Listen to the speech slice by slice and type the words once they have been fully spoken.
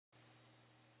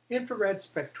Infrared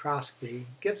spectroscopy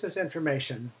gives us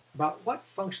information about what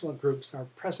functional groups are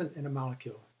present in a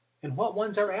molecule and what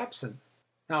ones are absent.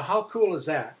 Now, how cool is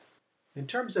that? In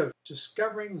terms of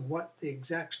discovering what the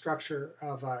exact structure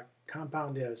of a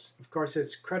compound is, of course,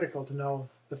 it's critical to know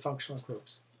the functional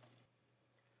groups.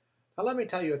 Now, let me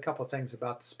tell you a couple things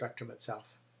about the spectrum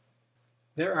itself.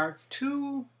 There are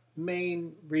two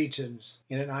main regions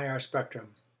in an IR spectrum.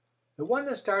 The one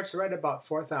that starts right about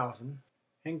 4,000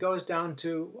 and goes down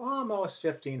to almost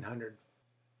 1,500.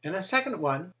 And a second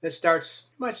one that starts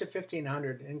pretty much at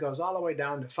 1,500 and goes all the way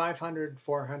down to 500,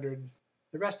 400,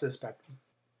 the rest of the spectrum.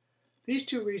 These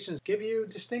two regions give you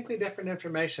distinctly different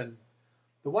information.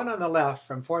 The one on the left,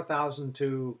 from 4,000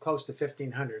 to close to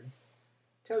 1,500,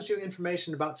 tells you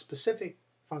information about specific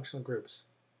functional groups.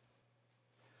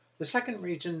 The second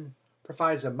region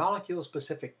provides a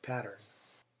molecule-specific pattern.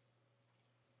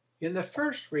 In the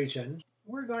first region,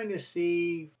 we're going to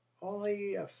see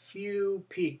only a few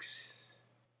peaks,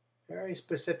 very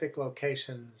specific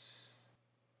locations.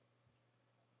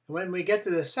 When we get to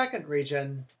the second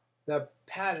region, the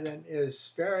pattern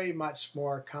is very much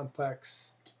more complex.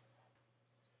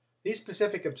 These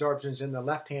specific absorptions in the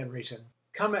left-hand region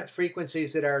come at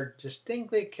frequencies that are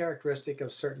distinctly characteristic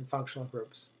of certain functional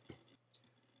groups.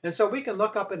 And so we can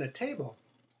look up in a table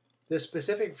the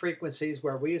specific frequencies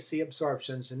where we see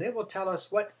absorptions, and it will tell us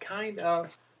what kind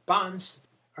of bonds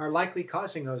are likely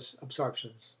causing those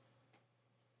absorptions.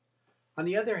 On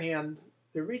the other hand,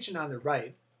 the region on the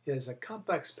right is a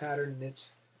complex pattern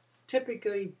that's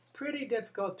typically pretty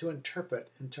difficult to interpret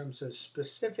in terms of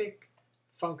specific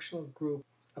functional group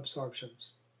absorptions.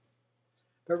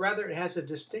 But rather it has a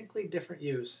distinctly different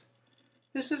use.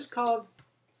 This is called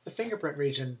the fingerprint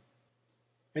region.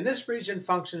 And this region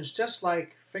functions just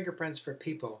like fingerprints for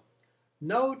people.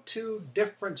 No two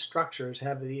different structures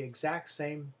have the exact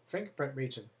same fingerprint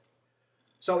region.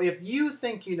 So if you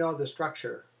think you know the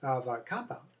structure of a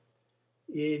compound,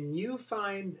 and you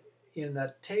find in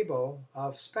the table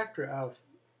of spectra of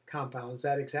compounds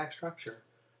that exact structure,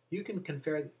 you can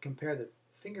compare the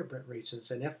fingerprint regions,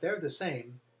 and if they're the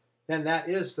same, then that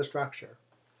is the structure.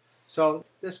 So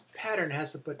this pattern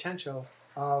has the potential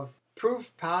of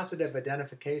proof positive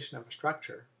identification of a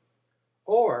structure,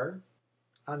 or,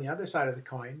 on the other side of the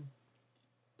coin,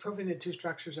 proving that two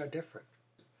structures are different.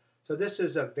 So this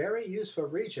is a very useful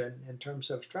region in terms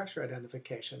of structure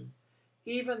identification,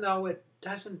 even though it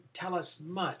doesn't tell us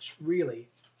much, really,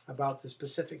 about the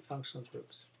specific functional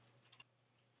groups.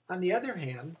 On the other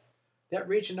hand, that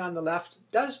region on the left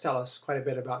does tell us quite a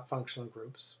bit about functional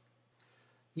groups.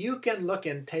 You can look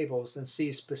in tables and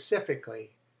see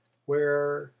specifically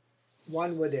where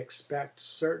one would expect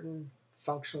certain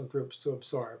functional groups to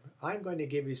absorb. I'm going to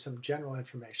give you some general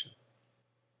information.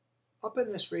 Up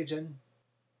in this region,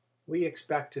 we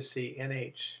expect to see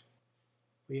NH.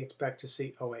 We expect to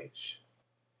see OH.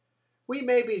 We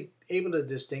may be able to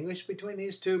distinguish between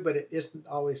these two, but it isn't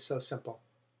always so simple.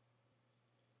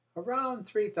 Around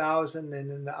 3,000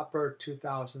 and in the upper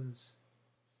 2,000s,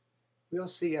 we'll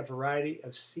see a variety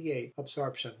of C8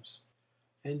 absorptions.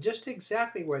 And just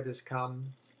exactly where this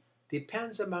comes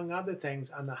depends, among other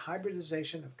things, on the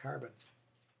hybridization of carbon.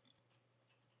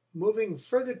 Moving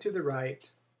further to the right,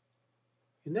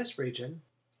 in this region,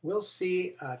 we'll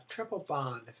see a triple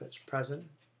bond, if it's present,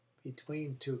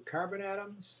 between two carbon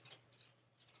atoms,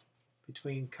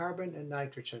 between carbon and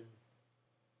nitrogen.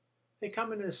 They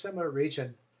come in a similar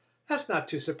region. That's not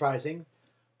too surprising.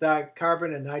 The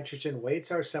carbon and nitrogen weights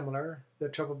are similar. The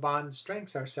triple bond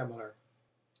strengths are similar.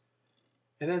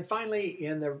 And then finally,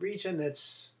 in the region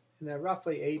that's in the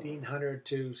roughly 1,800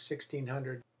 to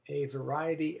 1,600, a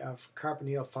variety of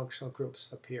carbonyl functional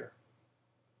groups appear.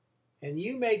 And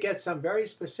you may get some very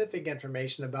specific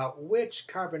information about which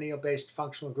carbonyl-based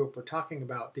functional group we're talking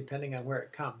about, depending on where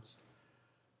it comes.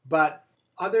 But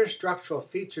other structural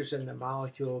features in the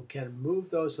molecule can move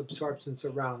those absorptions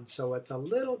around, so it's a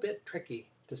little bit tricky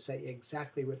to say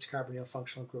exactly which carbonyl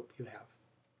functional group you have.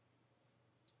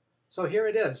 So here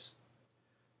it is.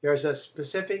 There's a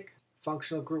specific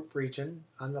functional group region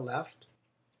on the left,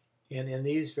 and in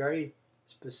these very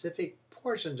specific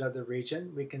portions of the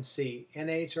region, we can see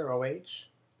NH or OH,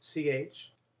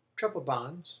 CH, triple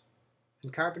bonds,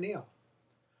 and carbonyl,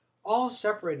 all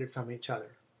separated from each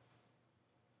other.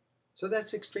 So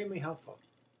that's extremely helpful.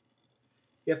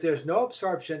 If there's no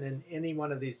absorption in any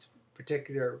one of these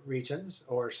particular regions,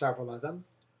 or several of them,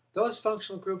 those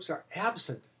functional groups are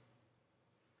absent.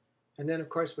 And then, of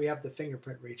course, we have the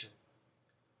fingerprint region,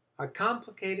 a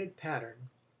complicated pattern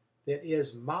that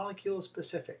is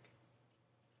molecule-specific,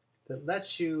 that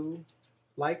lets you,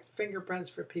 like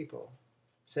fingerprints for people,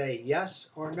 say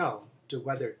yes or no to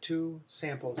whether two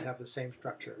samples have the same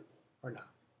structure or not.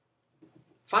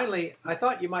 Finally, I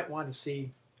thought you might want to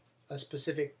see a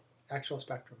specific actual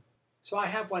spectrum. So I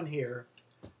have one here,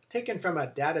 taken from a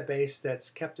database that's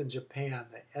kept in Japan,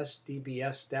 the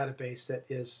SDBS database that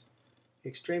is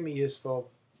extremely useful,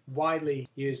 widely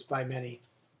used by many.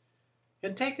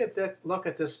 And take a look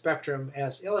at this spectrum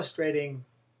as illustrating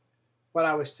what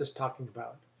I was just talking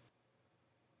about.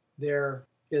 There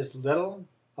is little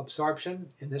absorption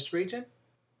in this region,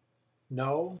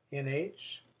 no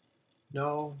NH,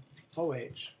 no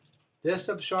OH. This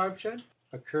absorption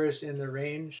occurs in the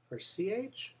range for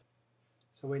CH,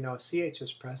 so we know CH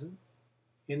is present.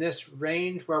 In this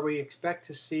range where we expect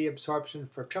to see absorption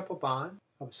for triple bond,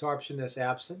 absorption is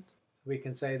absent. So we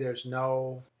can say there's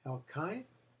no alkyne,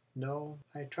 no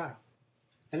nitrile.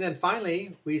 And then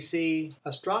finally, we see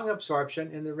a strong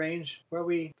absorption in the range where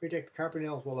we predict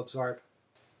carbonyls will absorb.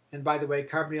 And by the way,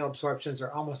 carbonyl absorptions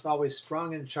are almost always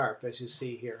strong and sharp, as you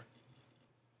see here.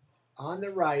 On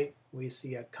the right, we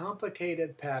see a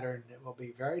complicated pattern that will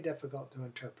be very difficult to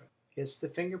interpret. It's the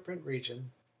fingerprint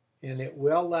region, and it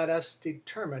will let us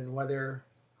determine whether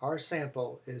our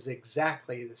sample is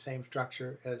exactly the same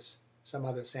structure as some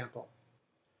other sample.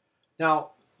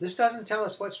 Now, this doesn't tell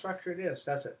us what structure it is,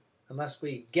 does it? Unless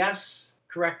we guess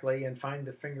correctly and find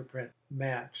the fingerprint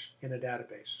match in a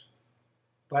database.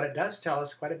 But it does tell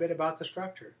us quite a bit about the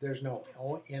structure. There's no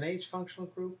NH functional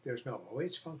group, there's no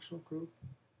OH functional group.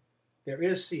 There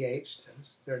is CH,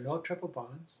 since there are no triple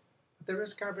bonds, but there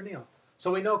is carbonyl.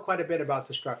 So we know quite a bit about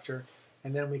the structure,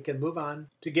 and then we can move on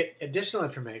to get additional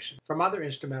information from other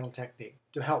instrumental techniques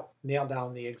to help nail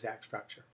down the exact structure.